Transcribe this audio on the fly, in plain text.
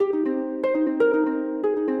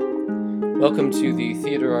Welcome to the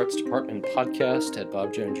Theater Arts Department podcast at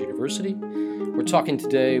Bob Jones University. We're talking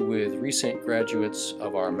today with recent graduates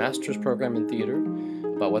of our master's program in theater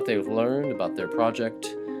about what they've learned, about their project,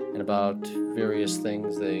 and about various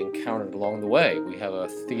things they encountered along the way. We have a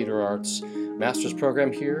theater arts master's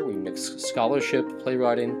program here. We mix scholarship,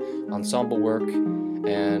 playwriting, ensemble work,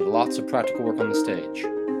 and lots of practical work on the stage.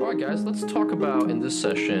 All right, guys, let's talk about in this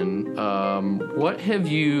session, what have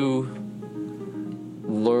you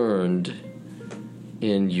learned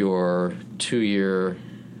in your 2-year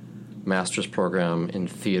master's program in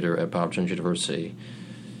theater at Bob Jones University?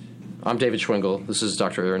 I'm David Schwingle. This is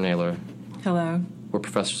Dr. Erin Naylor. Hello. We're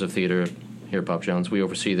professors of theater here at Bob Jones. We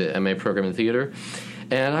oversee the MA program in theater.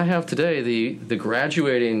 And I have today the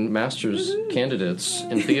graduating master's candidates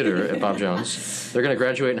in theater at Bob Jones. They're going to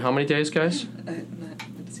graduate in how many days, guys?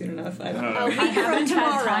 Soon enough. I don't know. A week from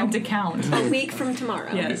tomorrow. Time to count. A week from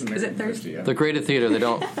tomorrow. Yes. Is it Thursday? They're great at theater. They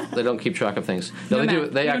don't keep track of things. No, they math. do.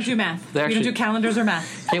 They we actually don't do math. They actually, we don't do calendars or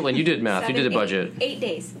math. Caitlin, you did math. 7, you did a budget. 8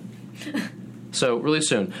 days. So really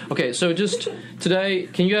soon. Okay, so just today,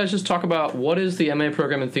 can you guys just talk about what is the MA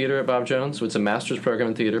program in theater at Bob Jones? So it's a master's program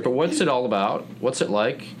in theater, but what's it all about? What's it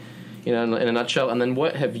like, in a nutshell? And then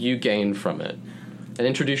what have you gained from it? And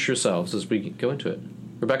introduce yourselves as we go into it.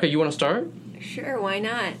 Rebecca, you want to start? Sure, why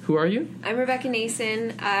not? Who are you? I'm Rebecca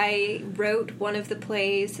Nason. I wrote one of the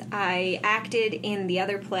plays, I acted in the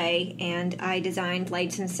other play, and I designed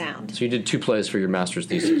lights and sound. So you did 2 plays for your master's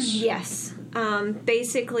thesis. Yes.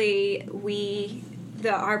 Basically,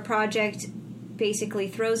 our project basically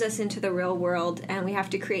throws us into the real world, and we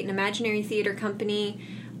have to create an imaginary theater company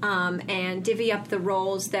and divvy up the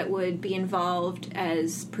roles that would be involved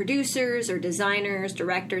as producers or designers,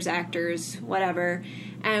 directors, actors, whatever.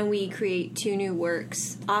 And we create 2 new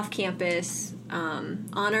works off campus, on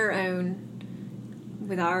our own,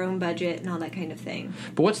 with our own budget and all that kind of thing.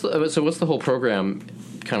 But what's the whole program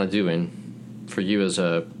kind of doing for you as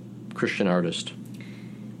a Christian artist?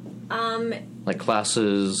 Like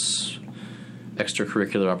classes,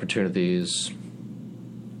 extracurricular opportunities.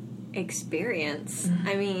 Experience.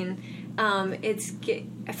 I mean, it's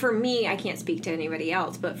for me. I can't speak to anybody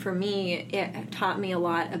else, but for me, it taught me a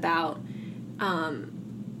lot about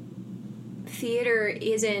theater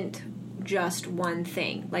isn't just one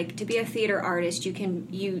thing. Like, to be a theater artist, you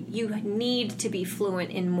need to be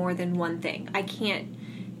fluent in more than one thing. I can't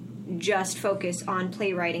just focus on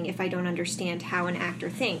playwriting if I don't understand how an actor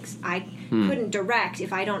thinks. I couldn't direct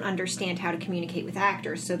if I don't understand how to communicate with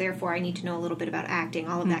actors, so therefore I need to know a little bit about acting,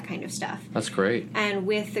 all of that kind of stuff. That's great. And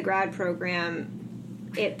with the grad program,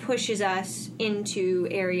 it pushes us into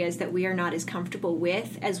areas that we are not as comfortable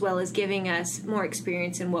with, as well as giving us more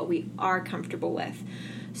experience in what we are comfortable with.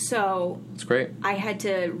 So that's great. I had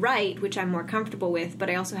to write, which I'm more comfortable with, but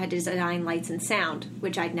I also had to design lights and sound,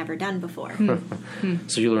 which I'd never done before.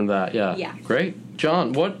 So you learned that, yeah. Yeah. Great.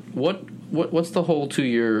 John, what's the whole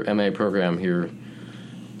 2-year MA program here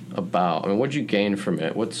about? I mean, what did you gain from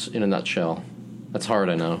it? What's in a nutshell? That's hard,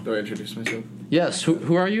 I know. Do I introduce myself? Yes.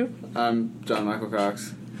 Who are you? I'm John Michael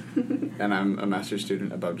Cox, and I'm a master's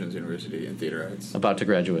student at Bob Jones University in theatre arts. About to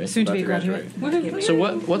graduate. Soon to be a graduate. So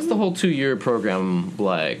what's the whole 2-year program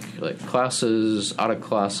like? Like classes, out of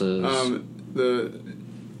classes? The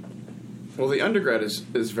undergrad is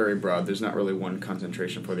very broad. There's not really one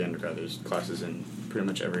concentration for the undergrad. There's classes in pretty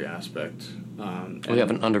much every aspect. We have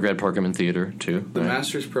an undergrad program in theater, too. The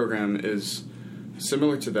master's program is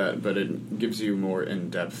similar to that, but it gives you more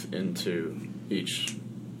in-depth into each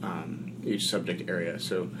subject area.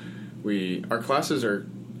 So our classes they're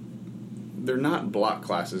not block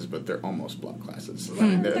classes, but they're almost block classes.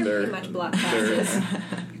 They're pretty much block classes.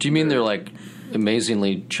 Do you mean they're like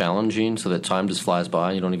amazingly challenging so that time just flies by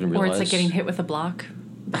and you don't even realize? Or it's like getting hit with a block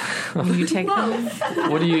when you take them.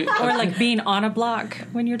 What do you? Or like being on a block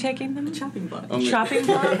when you're taking them. Chopping block. Chopping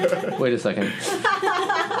block. Wait a second.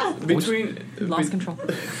 Lost control.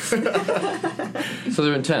 So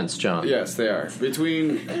they're intense, John. Yes, they are.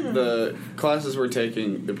 Between the classes we're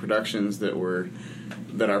taking, the productions that are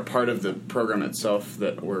part of the program itself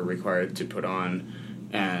that we're required to put on,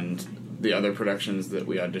 and the other productions that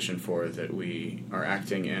we audition for that we are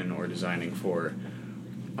acting in or designing for,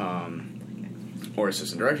 or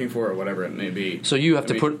assistant directing for, or whatever it may be. So you have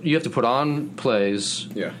to put on plays.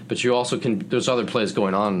 Yeah. But you also can. There's other plays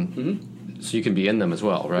going on, so you can be in them as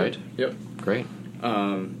well, right? Yep. Great.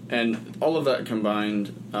 And all of that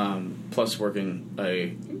combined, plus working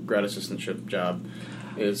a grad assistantship job,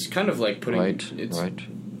 is kind of like putting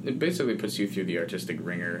it basically puts you through the artistic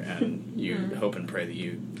ringer, and you hope and pray that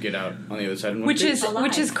you get out on the other side. And which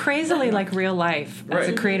is crazily like real life as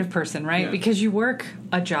a creative person, right? Yeah. Because you work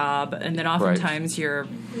a job, and then oftentimes you're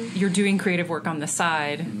doing creative work on the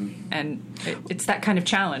side, and it's that kind of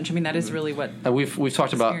challenge. I mean, that is really what we've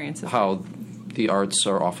talked about experience is. how the arts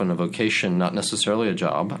are often a vocation, not necessarily a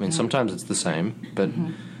job. I mean, sometimes it's the same, but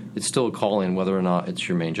it's still a calling, whether or not it's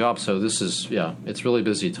your main job. So this is, it's really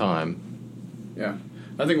busy time. Yeah.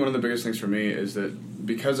 I think one of the biggest things for me is that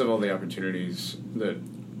because of all the opportunities that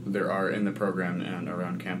there are in the program and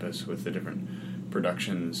around campus with the different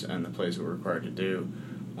productions and the plays that we're required to do,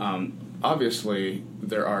 obviously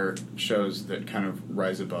there are shows that kind of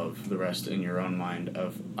rise above the rest in your own mind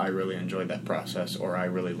of, I really enjoyed that process, or I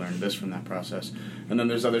really learned this from that process. And then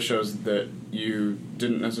there's other shows that you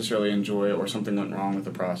didn't necessarily enjoy, or something went wrong with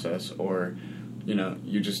the process, or,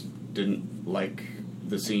 you just didn't like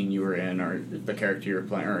the scene you were in, or the character you were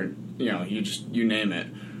playing, or, you name it.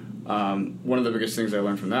 One of the biggest things I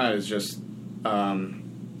learned from that is just,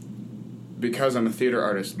 because I'm a theater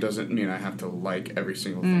artist doesn't mean I have to like every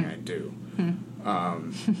single thing I do.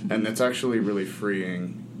 And it's actually really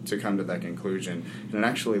freeing to come to that conclusion. And it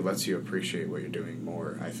actually lets you appreciate what you're doing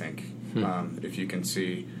more, I think. If you can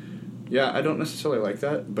see, I don't necessarily like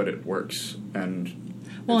that, but it works. And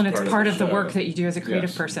it's part of the work that you do as a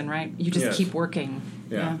creative person, right? You just keep working.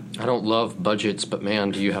 Yeah. I don't love budgets, but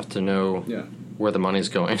man, do you have to know where the money's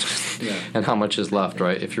going and how much is left,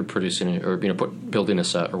 right? If you're producing or building a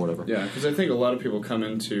set or whatever. Yeah, because I think a lot of people come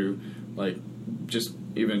into just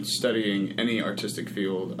even studying any artistic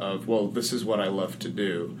field of, well, this is what I love to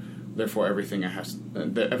do. Therefore, everything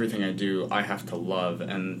I do, I have to love,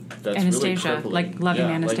 and that's Anastasia, really crippling. like loving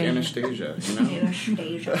Anastasia. Like Anastasia,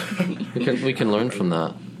 Anastasia. We can learn from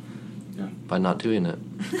that by not doing it.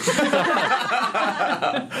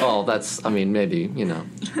 Maybe,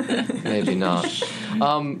 maybe not.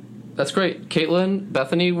 That's great. Caitlin,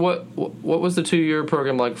 Bethany, what was the 2-year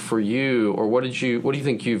program like for you, or what do you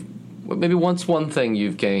think maybe one thing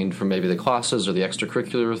you've gained from maybe the classes or the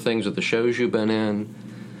extracurricular things or the shows you've been in?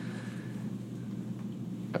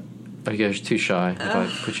 Are you guys too shy if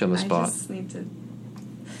I put you on the spot? I just need to...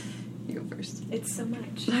 You go first. It's so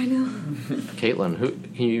much. I know. Caitlin,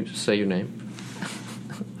 can you say your name?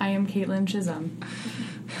 I am Caitlin Chisholm.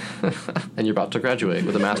 And you're about to graduate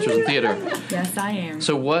with a master's in theater. Yes, I am.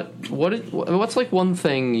 So what's like one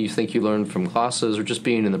thing you think you learned from classes or just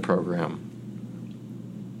being in the program?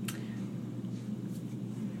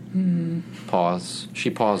 Pause. She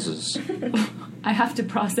pauses. I have to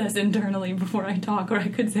process internally before I talk, or I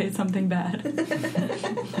could say something bad. We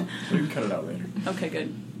can cut it out later. Okay,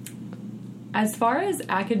 good. As far as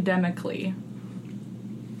academically,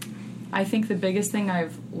 I think the biggest thing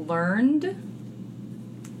I've learned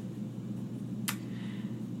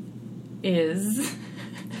is...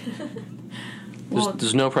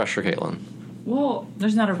 There's no pressure, Caitlin. Well,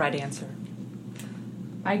 there's not a right answer.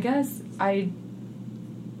 I guess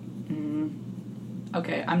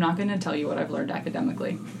okay, I'm not going to tell you what I've learned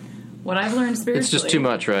academically. What I've learned spiritually... It's just too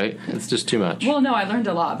much, right? It's just too much. Well, no, I learned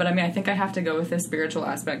a lot, but I think I have to go with the spiritual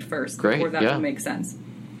aspect first. Great, before that will make sense.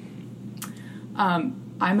 I'm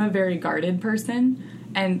a very guarded person,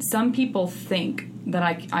 and some people think that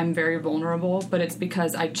I'm very vulnerable, but it's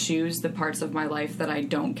because I choose the parts of my life that I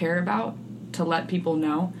don't care about to let people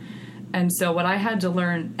know. And so what I had to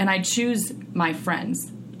learn... And I choose my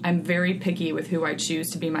friends. I'm very picky with who I choose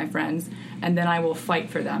to be my friends, and then I will fight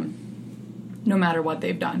for them, no matter what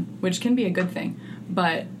they've done, which can be a good thing.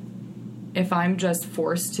 But if I'm just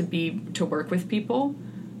forced to work with people,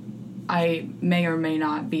 I may or may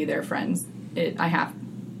not be their friends.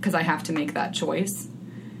 Because I have to make that choice.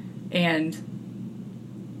 And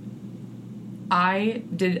I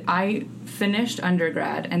finished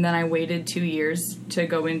undergrad, and then I waited 2 years to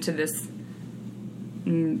go into this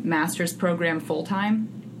master's program full time.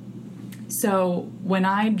 So when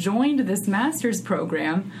I joined this master's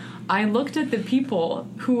program, I looked at the people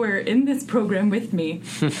who were in this program with me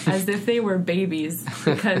as if they were babies,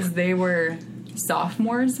 because they were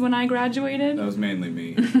sophomores when I graduated. That was mainly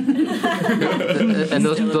me. And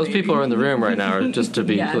those people are in the room right now, just to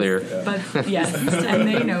be clear. But yes, and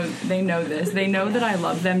they know this. They know that I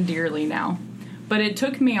love them dearly now. But it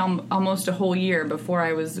took me almost a whole year before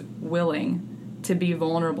I was willing to be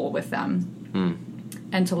vulnerable with them.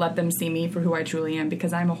 And to let them see me for who I truly am,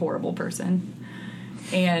 because I'm a horrible person.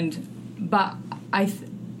 But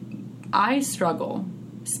I struggle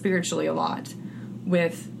spiritually a lot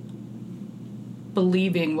with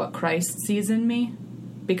believing what Christ sees in me,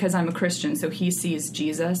 because I'm a Christian, so he sees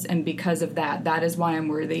Jesus, and because of that is why I'm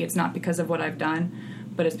worthy. It's not because of what I've done,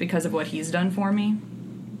 but it's because of what he's done for me.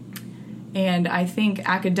 And I think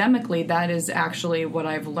academically that is actually what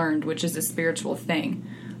I've learned, which is a spiritual thing.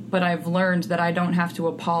 But I've learned that I don't have to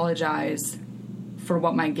apologize for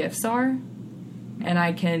what my gifts are. And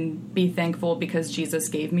I can be thankful because Jesus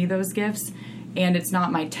gave me those gifts. And it's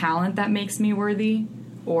not my talent that makes me worthy,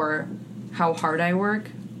 or how hard I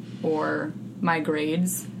work, or my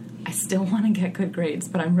grades. I still want to get good grades,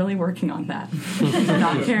 but I'm really working on that.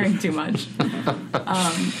 Not caring too much.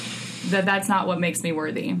 That's not what makes me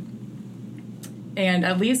worthy. And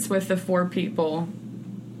at least with the 4 people...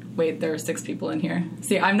 Wait, there are 6 people in here.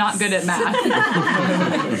 See, I'm not good at math.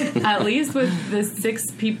 At least with the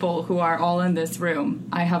 6 people who are all in this room,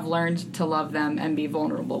 I have learned to love them and be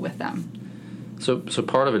vulnerable with them. So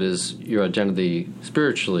part of it is your identity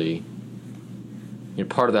spiritually. You know,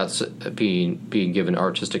 part of that's being given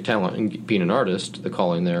artistic talent and being an artist. The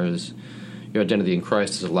calling there is your identity in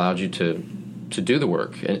Christ has allowed you to do the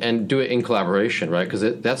work and do it in collaboration, right? Because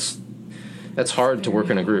that's hard to work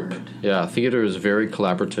in a group. Yeah, theater is very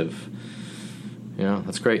collaborative. Yeah,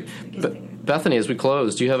 that's great. But Bethany, as we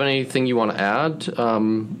close, do you have anything you want to add?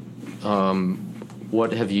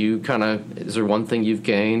 What have you is there one thing you've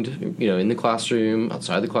gained, in the classroom,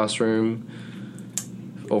 outside the classroom,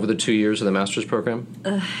 over the 2 years of the master's program?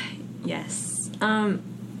 Yes. I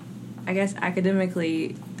guess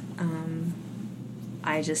academically,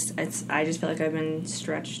 I just feel like I've been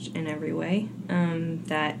stretched in every way.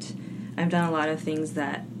 That I've done a lot of things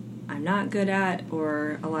that I'm not good at,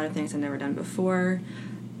 or a lot of things I've never done before.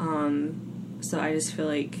 So I just feel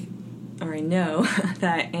like, or I know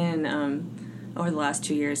that in over the last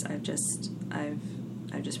 2 years, I've just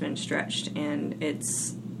been stretched, and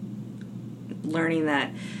it's learning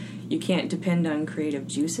that you can't depend on creative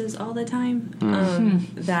juices all the time.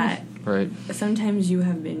 That right. Sometimes you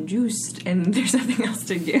have been juiced and there's nothing else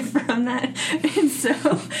to give from that, and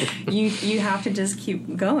so you have to just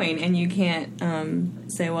keep going, and you can't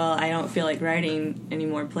say, well, I don't feel like writing any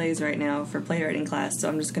more plays right now for playwriting class, so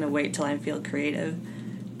I'm just going to wait till I feel creative.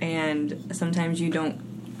 And sometimes you don't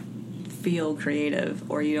feel creative,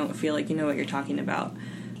 or you don't feel like you know what you're talking about.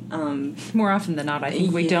 More often than not, I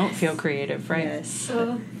think we don't feel creative, right? Yes.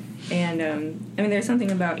 And I mean, there's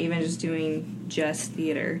something about even just doing just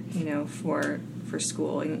theater, for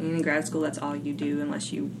school. In grad school, that's all you do,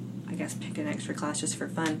 unless you, I guess, pick an extra class just for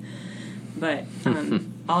fun. But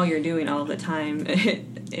all you're doing all the time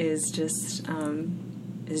is just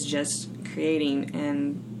creating,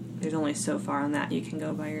 and there's only so far on that you can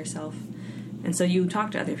go by yourself. And so you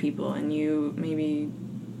talk to other people, and you maybe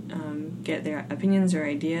get their opinions or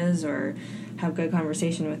ideas, or have good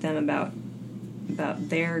conversation with them about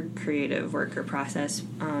their creative work or process.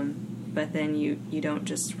 But then you don't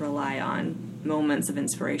just rely on moments of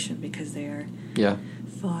inspiration, because they are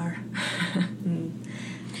far.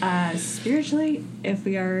 Spiritually, if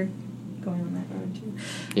we are going on that road too.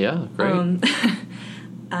 Yeah, great.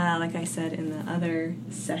 Like I said in the other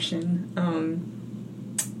session,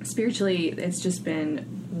 spiritually, it's just been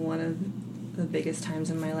one of the biggest times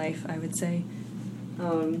in my life, I would say.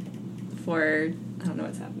 For, I don't know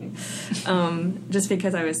what's happening. Just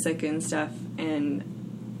because I was sick and stuff, and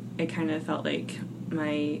it kind of felt like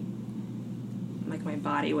my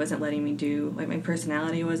body wasn't letting me do, like my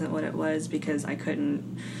personality wasn't what it was, because I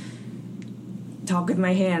couldn't talk with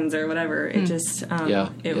my hands or whatever. It just,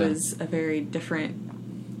 it was a very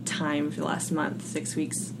different time for the last month, 6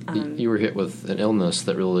 weeks. You were hit with an illness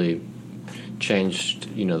that really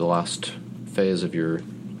changed, the last phase of your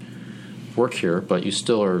work here, but you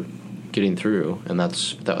still are getting through, and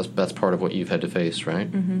that's part of what you've had to face,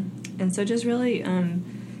 right? Mm-hmm. And so just really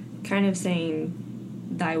kind of saying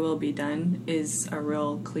 "Thy will be done" is a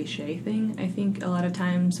real cliche thing. I think a lot of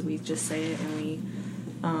times we just say it, and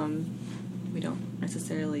we don't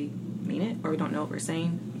necessarily mean it, or we don't know what we're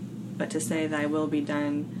saying. But to say "Thy will be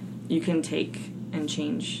done," you can take and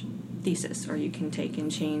change thesis, or you can take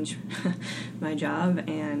and change my job,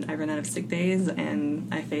 and I run out of sick days,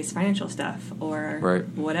 and I face financial stuff, or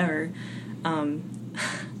whatever.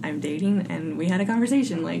 I'm dating, and we had a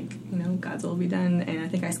conversation, like, God's will be done, and I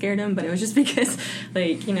think I scared him, but it was just because,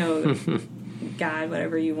 like, God,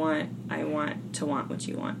 whatever you want, I want to want what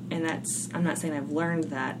you want. And I'm not saying I've learned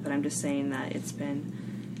that, but I'm just saying that it's been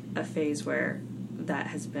a phase where that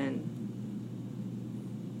has been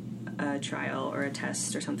a trial or a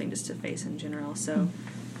test or something just to face in general. So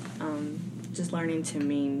just learning to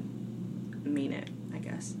mean it, I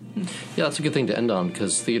guess. Yeah, that's a good thing to end on,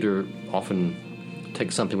 because theater often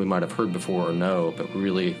takes something we might have heard before or know, but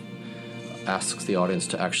really asks the audience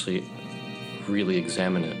to actually really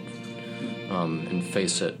examine it and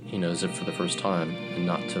face it, as if for the first time, and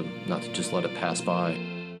not to just let it pass by.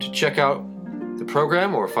 To check out the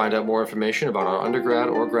program or find out more information about our undergrad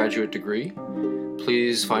or graduate degree,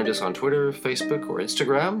 please find us on Twitter, Facebook, or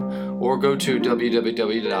Instagram, or go to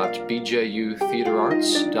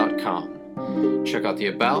www.bjutheaterarts.com. Check out the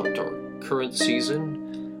About or Current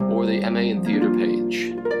Season or the MA in Theater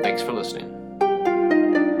page. Thanks for listening.